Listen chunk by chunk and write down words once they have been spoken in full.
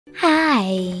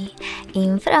Hi!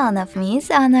 In front of me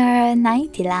is our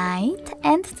 90 Lite,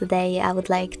 and today I would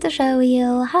like to show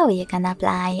you how you can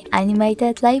apply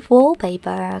animated live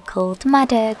wallpaper called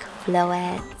Magic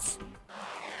Fluids.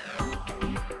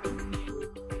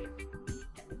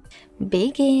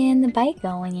 Begin by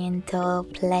going into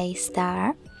Play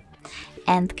Store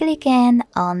and clicking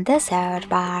on the search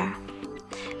bar.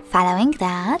 Following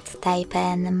that, type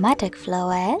in Magic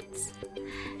Fluids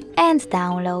and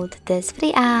download this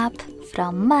free app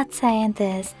from Mad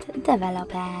Scientist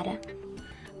developer.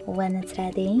 When it's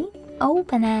ready,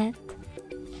 open it.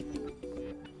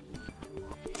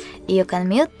 You can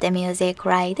mute the music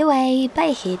right away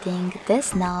by hitting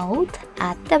this note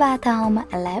at the bottom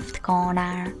left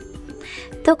corner.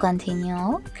 To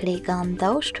continue, click on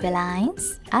those three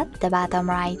lines at the bottom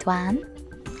right one.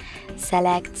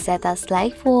 Select Set as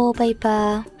Live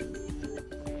Wallpaper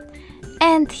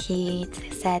and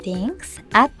hit Settings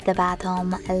at the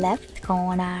bottom left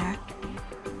corner.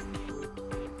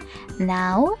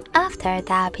 Now, after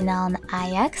tapping on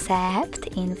I accept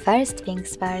in First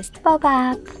Things First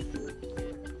pop-up,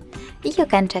 you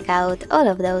can check out all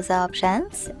of those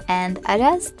options and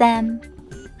adjust them.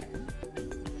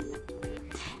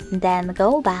 Then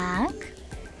go back,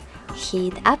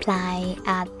 hit Apply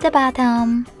at the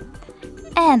bottom,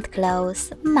 and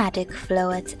close Magic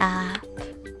Fluids app.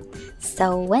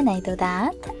 So when I do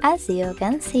that, as you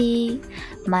can see,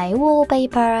 my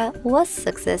wallpaper was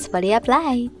successfully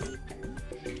applied.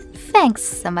 Thanks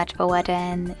so much for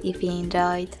watching. If you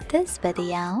enjoyed this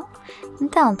video,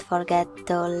 don't forget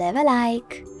to leave a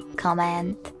like,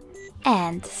 comment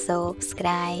and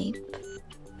subscribe.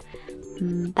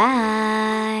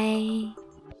 Bye!